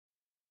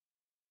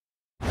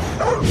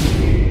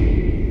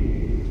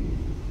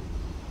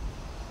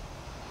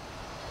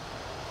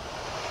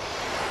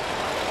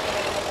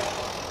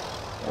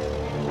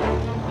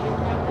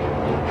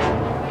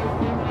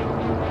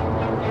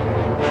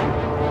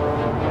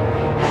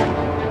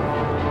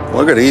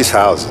Look at these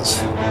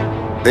houses.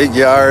 Big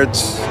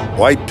yards,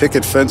 white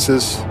picket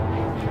fences.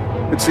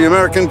 It's the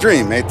American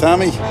dream, eh,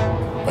 Tommy?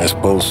 I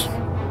suppose.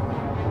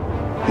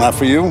 Not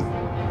for you?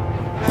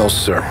 No,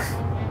 sir.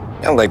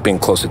 I like being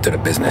closer to the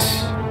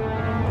business.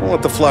 Don't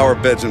let the flower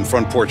beds and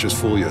front porches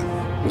fool you.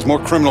 There's more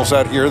criminals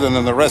out here than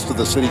in the rest of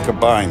the city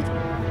combined.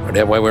 Is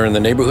that why we're in the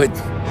neighborhood?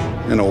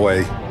 In a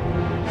way.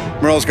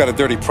 Merle's got a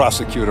dirty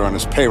prosecutor on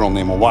his payroll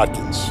named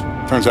Watkins.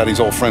 Turns out he's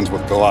old friends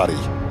with Galati.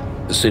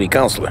 The city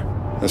councilor?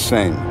 The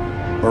same.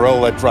 Morell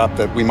let drop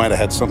that we might have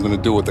had something to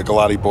do with the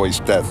Galati boy's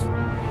death.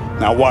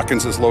 Now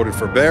Watkins is loaded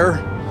for bear,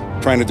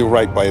 trying to do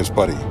right by his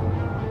buddy.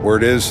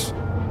 Word is,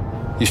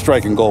 he's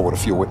striking gold with a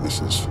few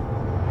witnesses.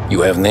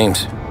 You have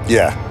names?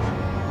 Yeah.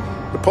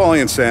 But Paulie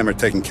and Sam are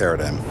taking care of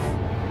them.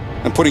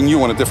 I'm putting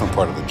you on a different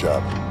part of the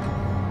job.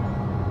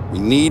 We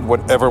need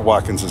whatever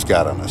Watkins has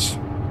got on us.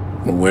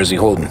 Well, where's he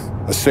holding?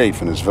 A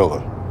safe in his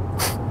villa.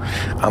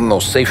 I'm no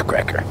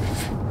safecracker.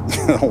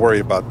 Don't worry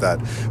about that.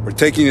 We're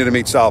taking you to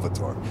meet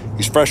Salvatore.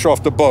 He's fresh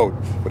off the boat,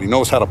 but he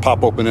knows how to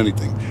pop open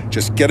anything.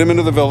 Just get him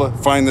into the villa,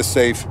 find the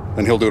safe,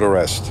 and he'll do the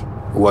rest.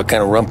 What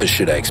kind of rumpus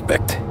should I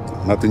expect?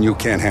 Nothing you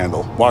can't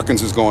handle.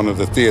 Watkins is going to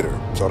the theater,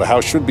 so the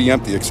house should be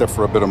empty except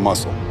for a bit of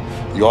muscle.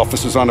 The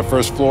office is on the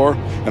first floor,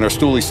 and our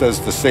stoolie says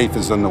the safe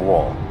is in the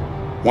wall.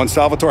 Once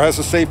Salvatore has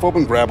the safe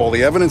open, grab all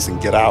the evidence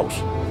and get out.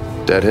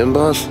 That him,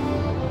 boss?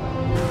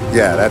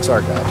 Yeah, that's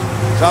our guy.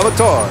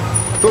 Salvatore,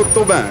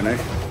 tutto bene?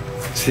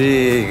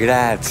 Sì,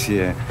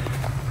 grazie,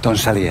 Don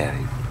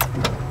Salieri.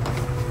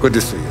 Good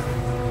to see you.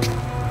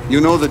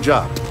 You know the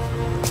job.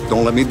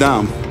 Don't let me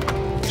down.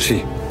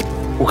 Sì,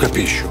 ho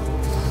capisco.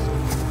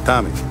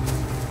 Tommy,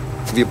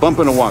 if you bump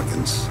into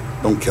Watkins,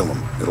 don't kill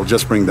him. It'll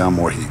just bring down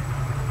more heat.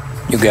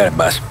 You got it,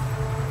 boss.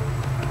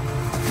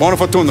 Buona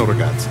fortuna,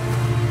 ragazzi.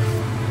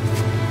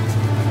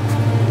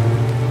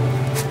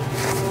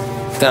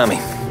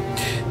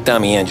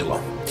 Tommy Angelo.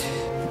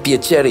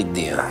 Piacere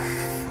di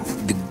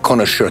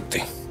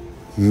conoscerti.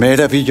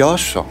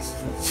 Meraviglioso.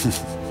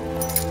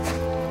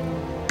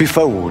 Per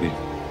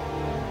favore.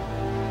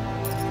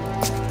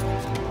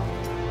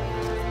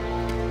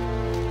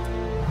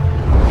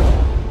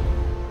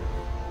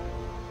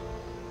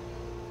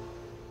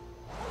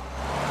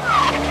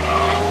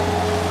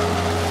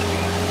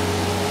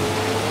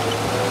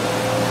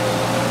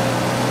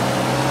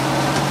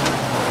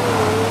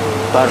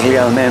 Parli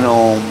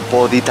almeno un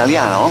po' di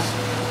italiano?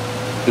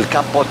 Il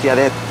capo ti ha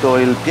detto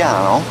il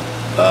piano?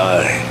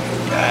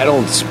 I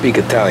don't speak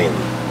Italian.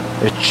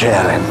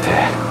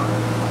 Eccellente.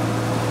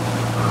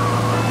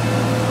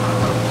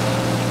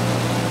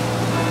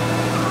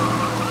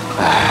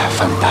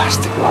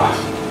 Fantastico.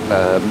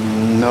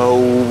 No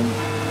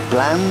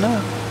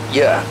plan?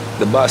 Yeah,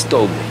 the boss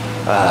told me.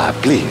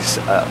 Please,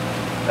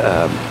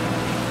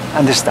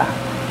 understand.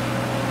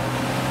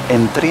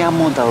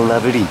 Entriamo dal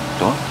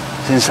labirinto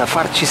senza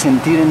farci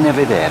sentire né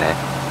vedere.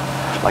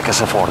 La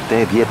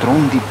cassaforte è dietro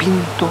un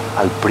dipinto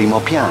al primo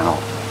piano.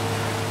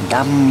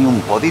 Dammi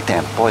un po' di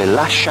tempo e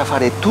lascia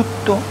fare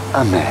tutto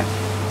a me.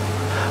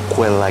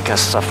 Quella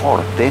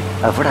cassaforte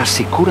avrà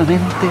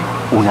sicuramente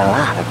un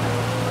allarme.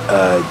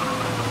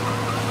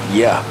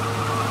 Yeah.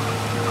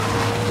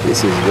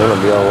 This is gonna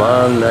be a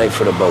long night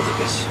for the both of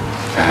us.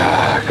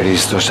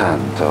 Cristo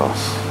santo.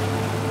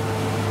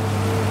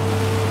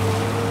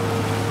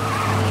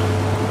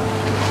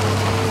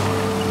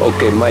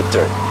 Okay, my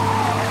turn.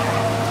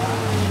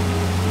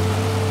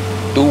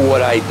 Do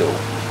what I do.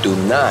 Do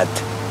not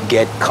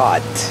get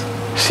caught.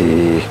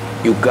 Sì.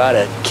 You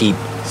gotta keep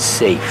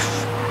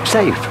safe.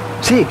 Safe?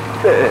 Sì.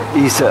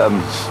 Is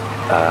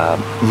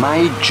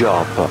my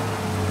job.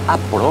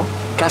 Apro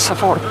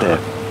cassaforte.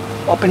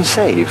 Open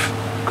safe.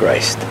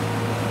 Christ.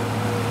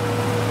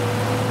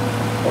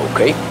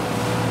 Okay.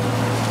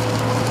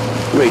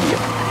 Radio.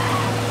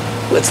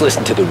 Let's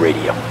listen to the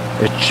radio.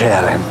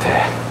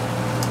 Eccellente.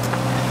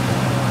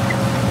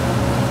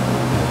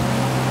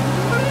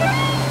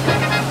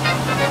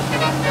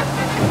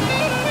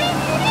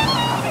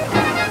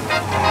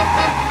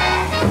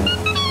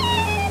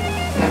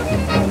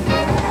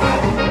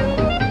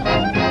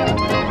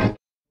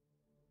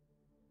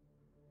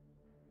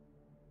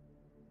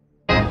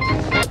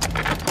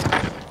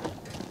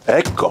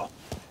 Ecco,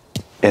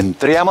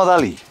 entriamo da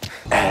lì.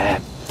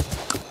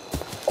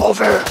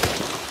 Over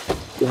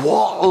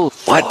wall.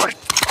 What?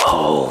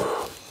 Oh,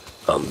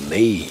 a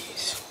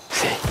maze.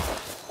 Sì,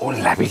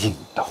 un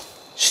labirinto.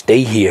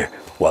 Stay here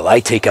while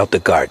I take out the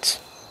guards.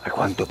 A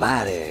quanto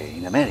pare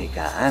in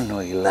America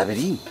hanno i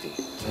labirinti.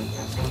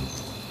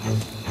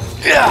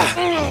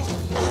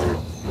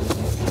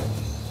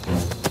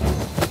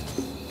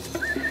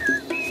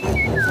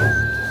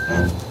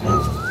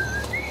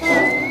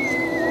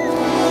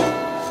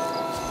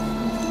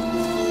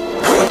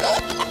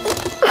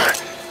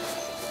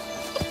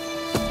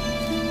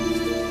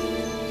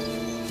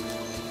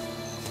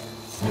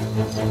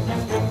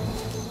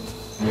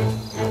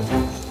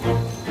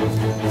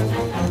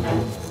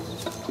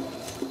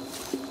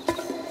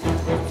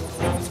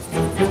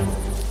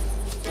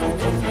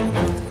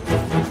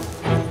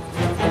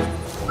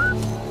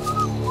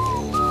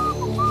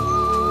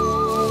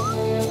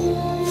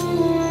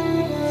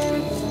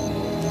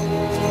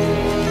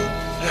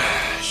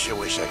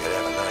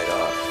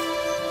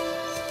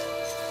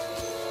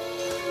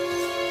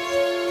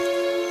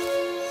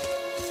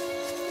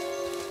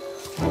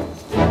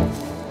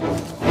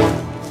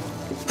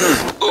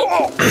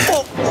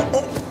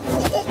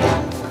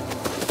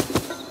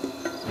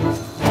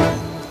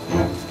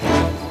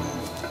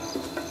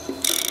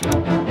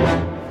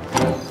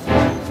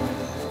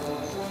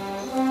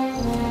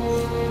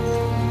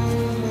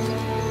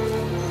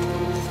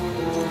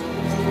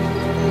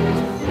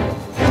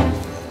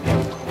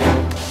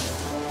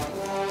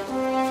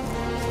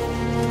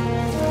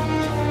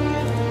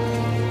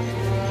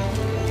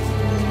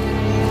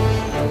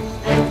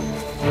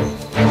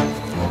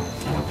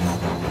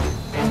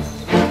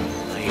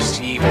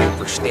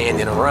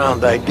 Standing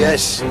around, I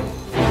guess.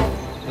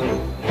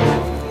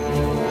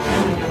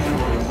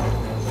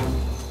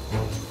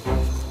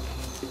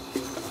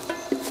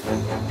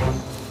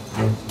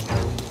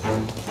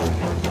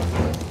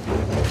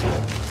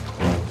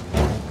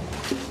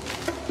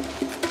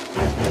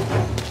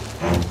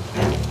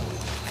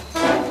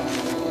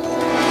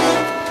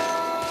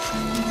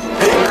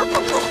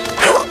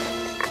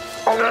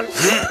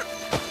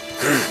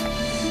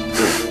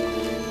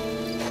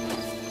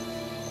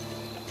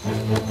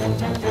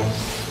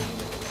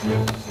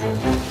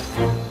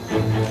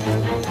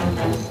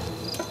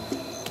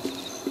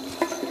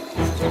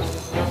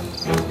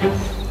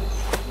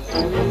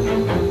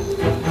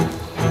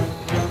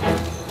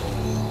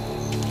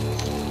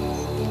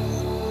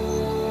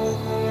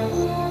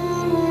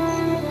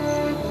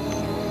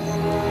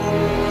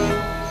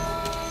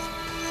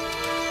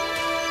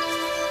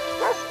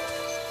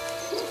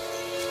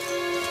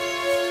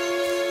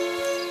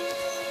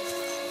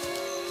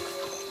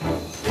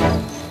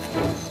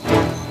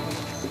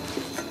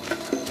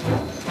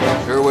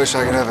 Sure wish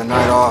I could have a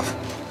night off.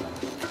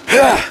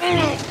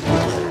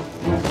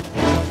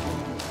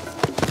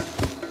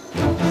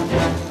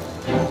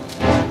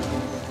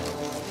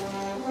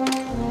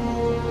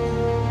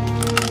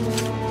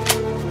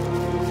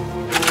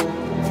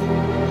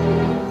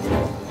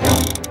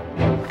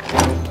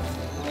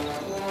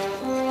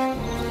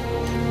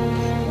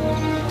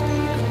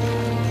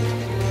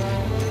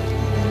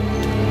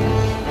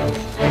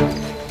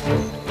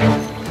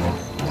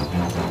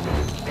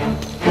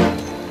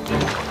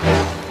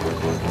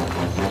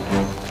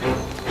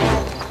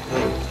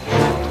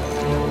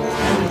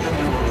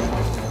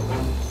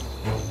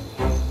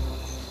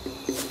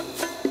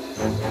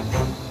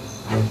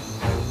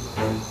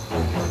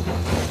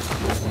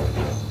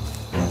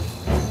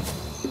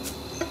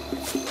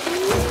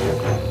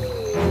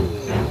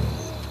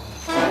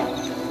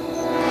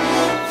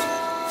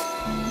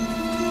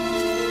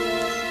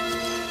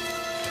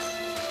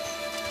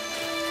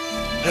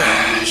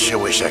 Sure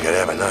wish I could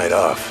have a night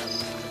off.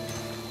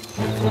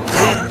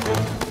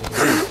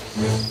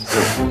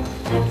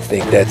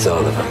 Think that's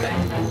all of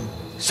them.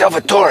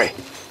 Salvatore!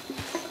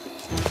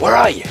 Where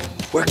are you?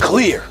 We're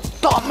clear.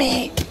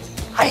 Tommy,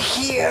 I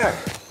hear.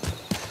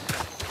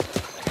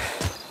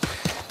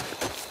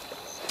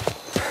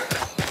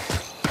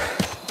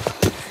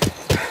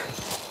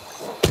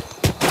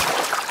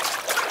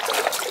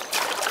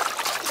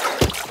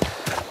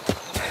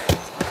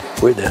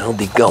 Where the hell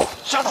did he go?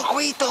 Sono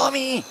qui,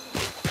 Tommy.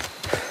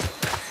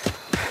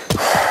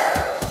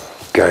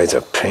 Guy's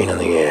a pain in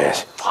the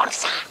ass.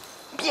 Forza,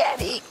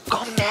 vieni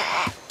con me.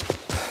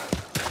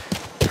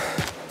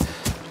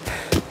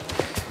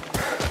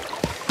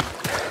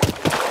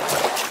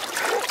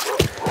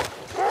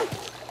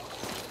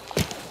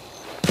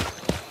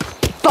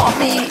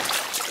 Tommy,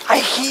 I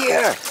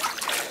hear.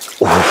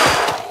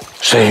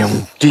 Sei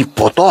un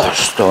tipo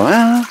tosto,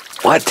 eh?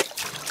 What?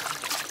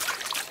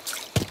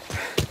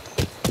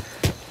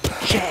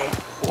 C'è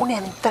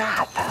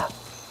un'entrata.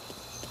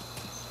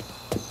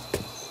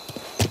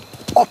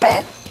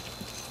 Open.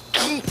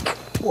 Kick.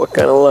 What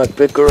kind of luck?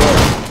 Pick her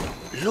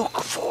up.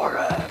 Look for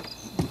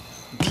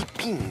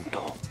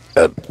dipinto.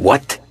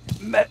 What?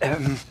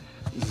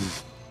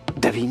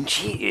 Da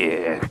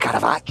Vinci,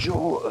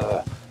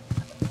 Caravaggio.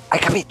 Hai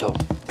capito?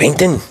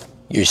 Painting?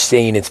 You're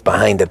saying it's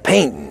behind the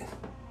painting?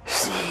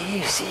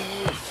 Sì, sì.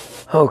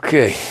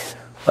 Okay,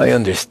 I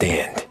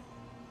understand.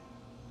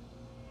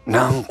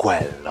 Non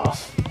quello.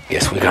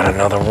 Guess we got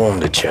another room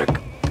to check.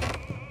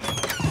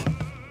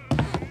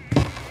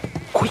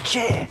 Qui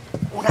c'è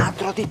un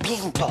altro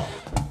dipinto.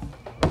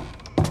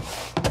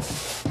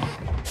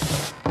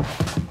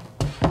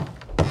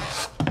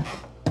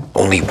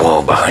 Only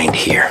wall behind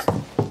here.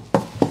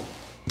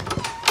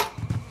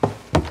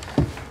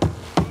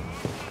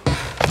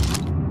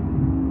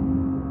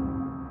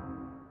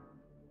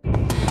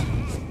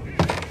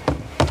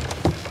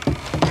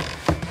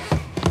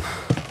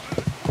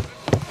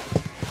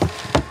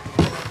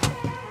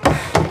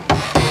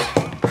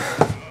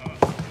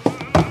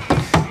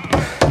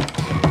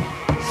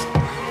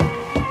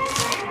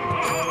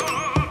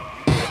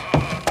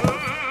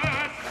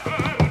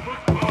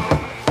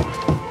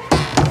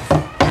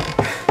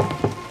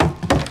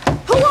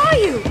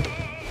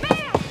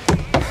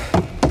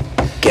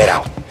 Get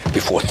out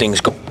before things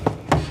go.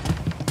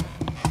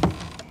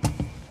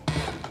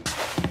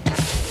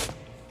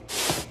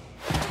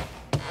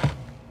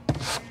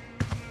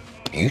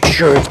 You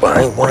sure it's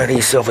behind one of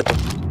these silver?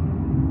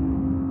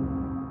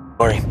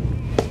 Sorry.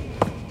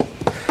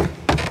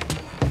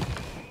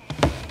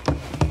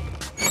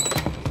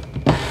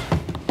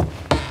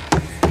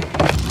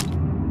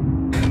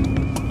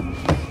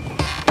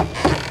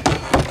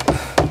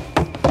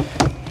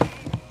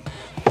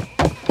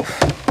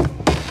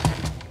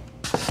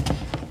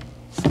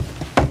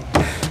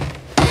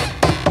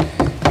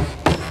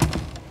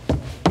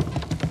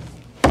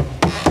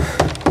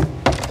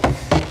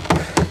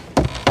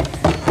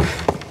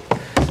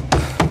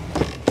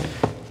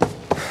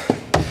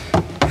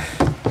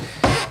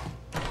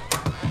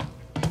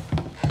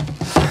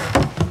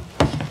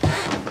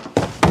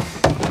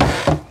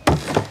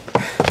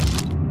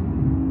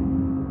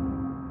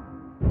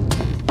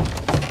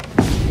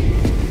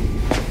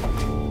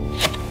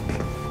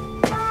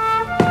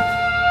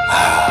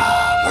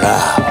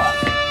 Bravo.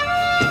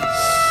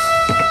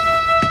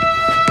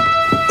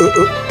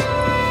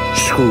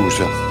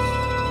 Scusa.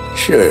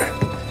 Sure.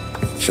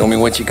 Show me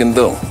what you can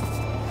do.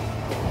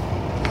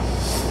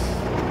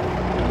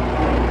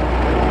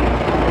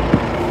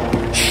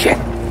 Shit.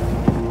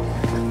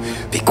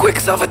 Be quick,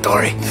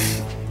 Salvatore.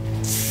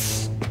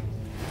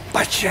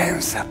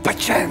 Pazienza,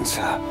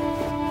 pazienza.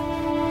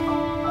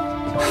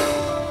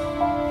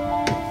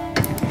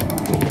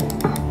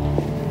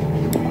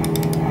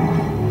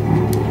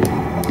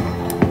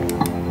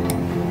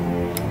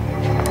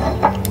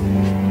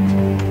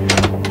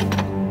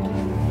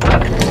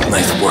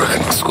 Nice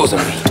work,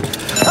 scusami.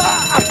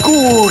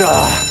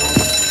 Cura!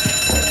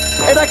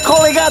 Era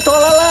collegato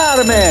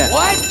all'allarme!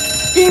 What?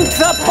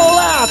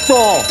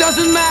 Intrappolato!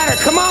 Doesn't matter.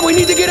 Come on, we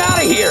need to get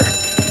out of here.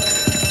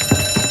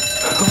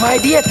 Vai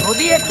dietro,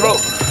 dietro.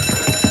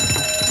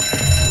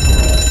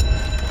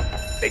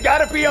 They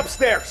gotta be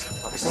upstairs.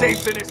 The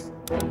safe in his...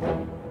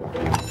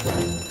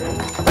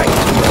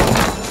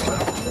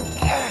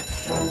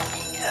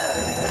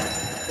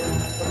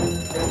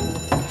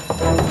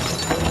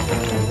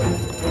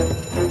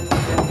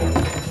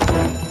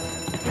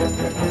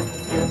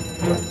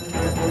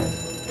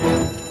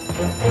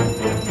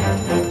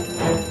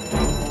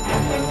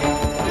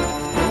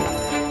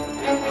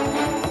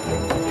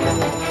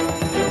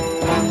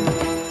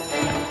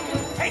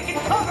 Taking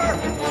cover!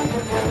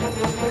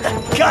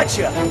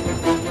 Gotcha!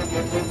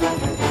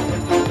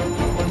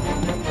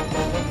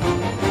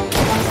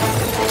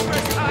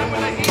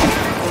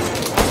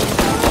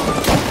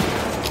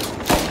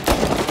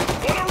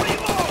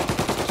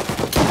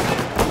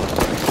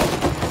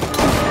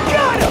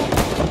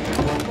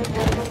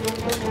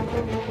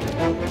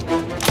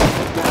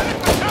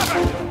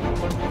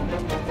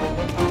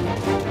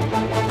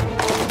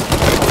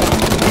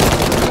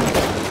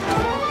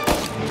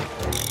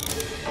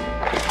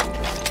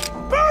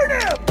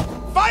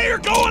 Fire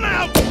going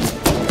out!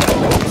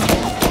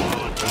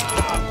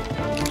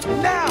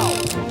 Now!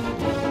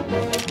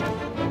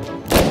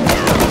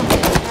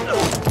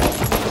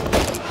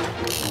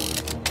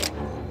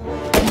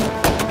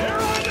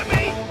 They're on to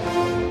me!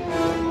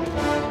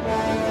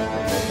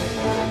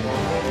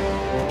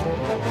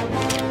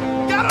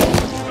 Got him!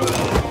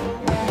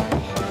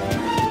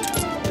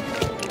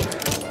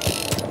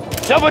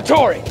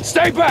 Salvatore,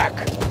 stay back!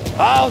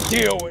 I'll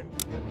deal with...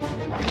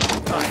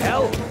 The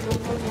hell?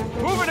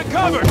 Moving to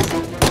cover!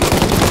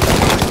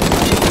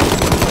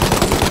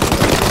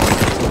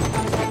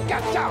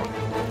 Get down!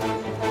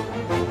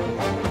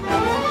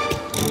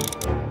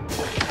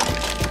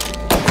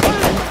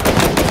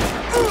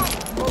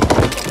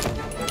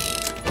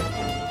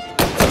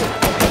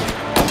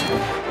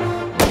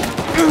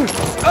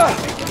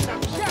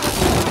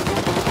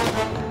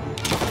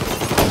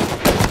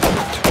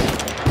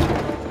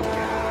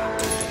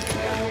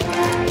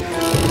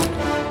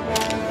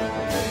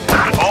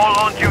 All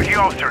on-duty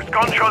officers,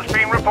 gunshots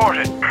being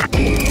reported.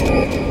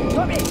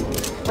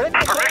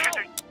 Permission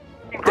to...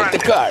 Take the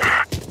car.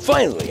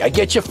 Finally, I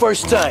get you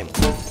first time.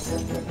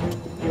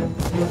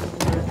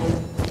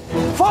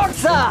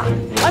 Forza!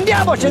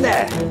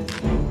 Andiamocene!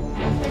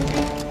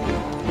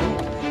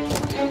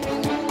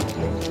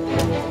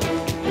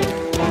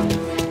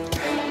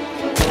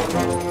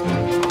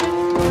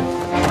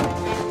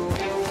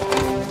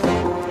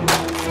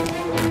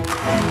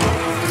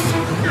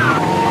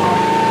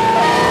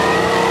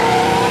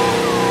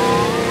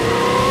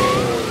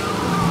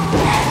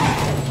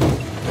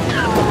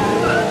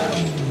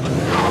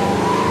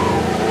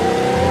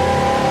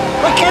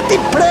 Ma che ti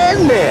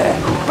prende?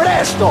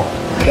 Presto!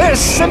 E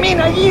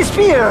semina gli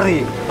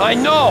sbirri! I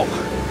know!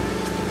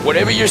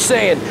 Whatever you're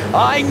saying,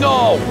 I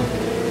know!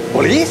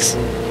 Police?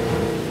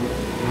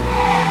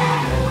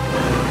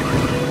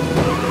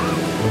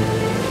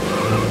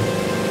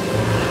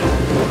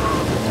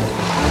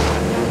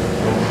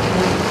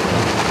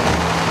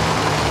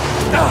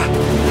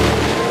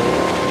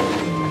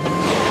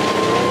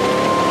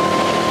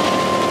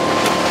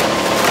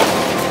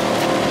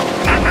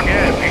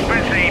 Yeah, he's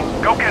been seen.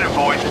 Go get him,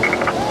 boys.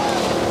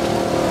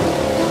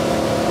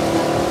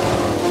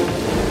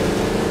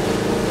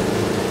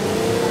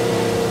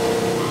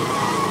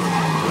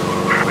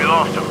 We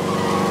lost him.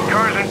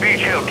 Cars in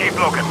Beach Hill, keep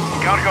looking.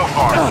 Gotta go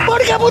far.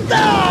 Porca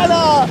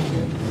puttana!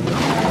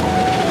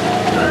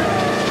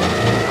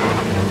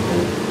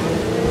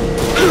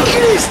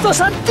 Cristo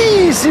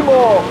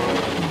santissimo!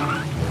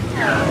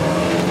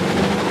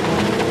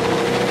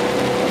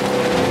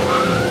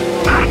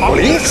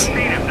 Police? Seen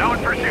him, now in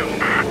pursuit.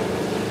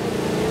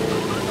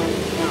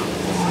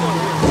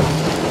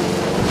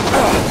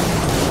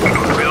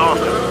 We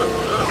lost him.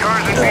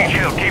 Cars in Beach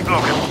Hill, keep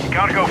looking.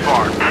 Gotta go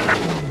far.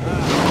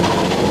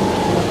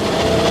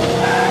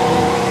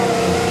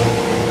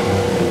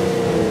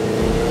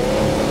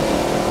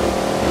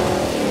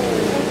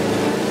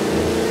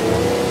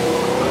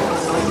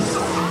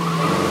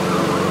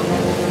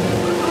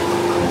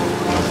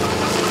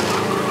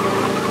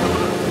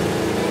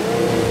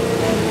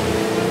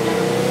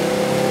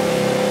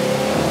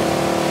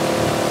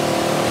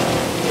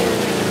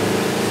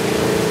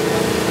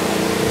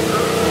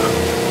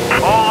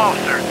 All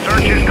officers,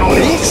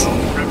 Police?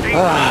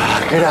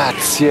 Ah,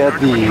 grazie a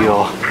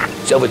Dio.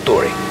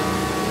 Salvatore,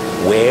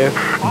 where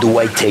do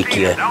I take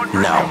you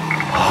now?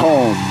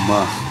 Home.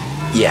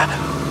 Yeah,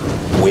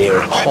 where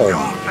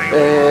home?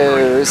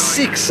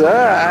 6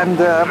 and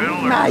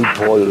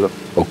Maple.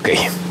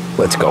 Okay,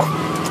 let's go.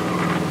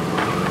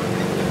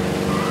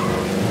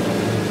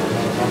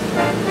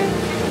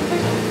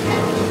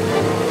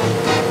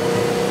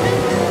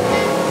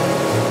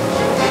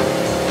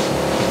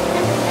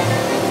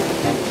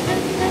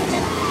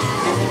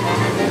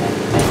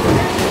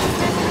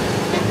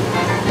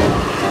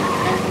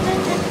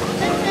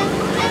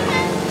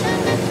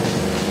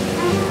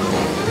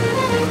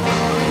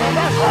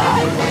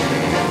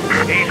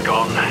 He's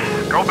gone.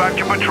 Go back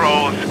to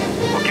patrols.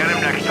 We'll get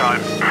him next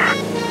time.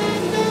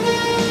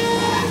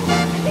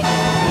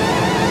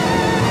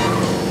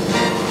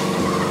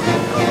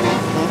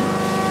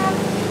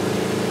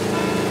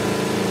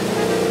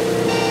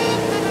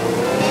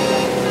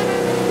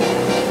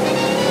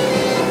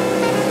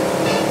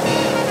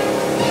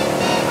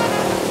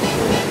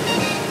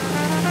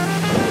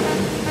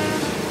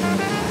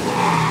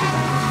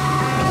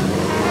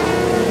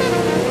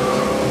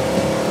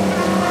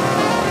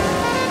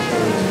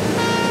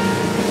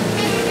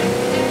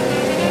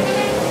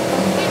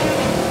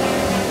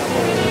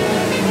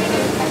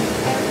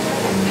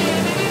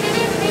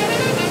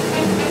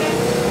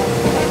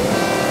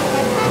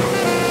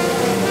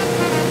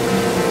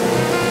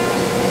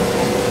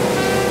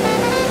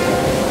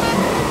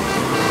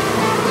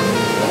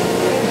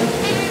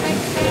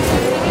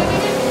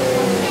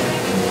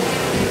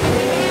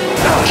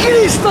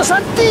 Cristo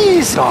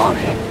santissimo!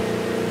 Tony,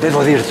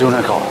 devo dirti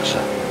una cosa.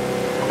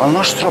 Al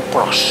nostro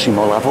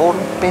prossimo lavoro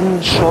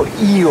penso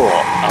io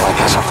alla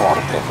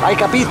cassaforte. Hai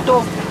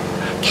capito?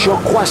 Ci ho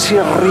quasi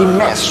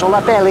rimesso la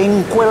pelle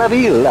in quella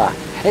villa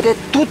ed è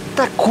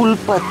tutta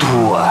colpa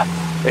tua.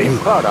 E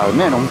impara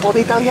almeno un po' di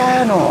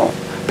italiano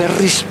per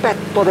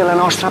rispetto della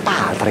nostra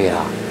patria.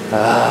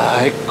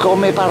 È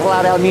come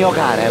parlare al mio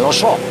cane, lo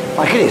so,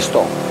 ma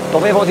Cristo,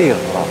 dovevo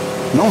dirlo.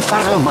 Non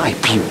farlo mai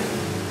più.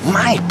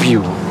 Mai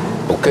più.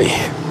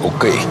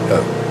 Okay,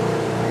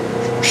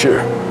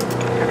 sure.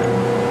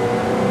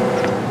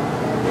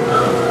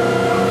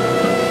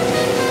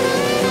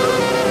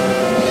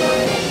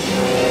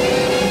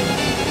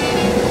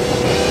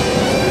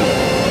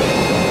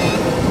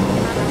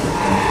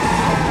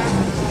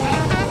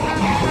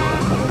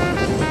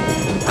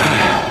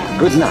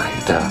 Good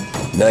night.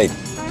 Night.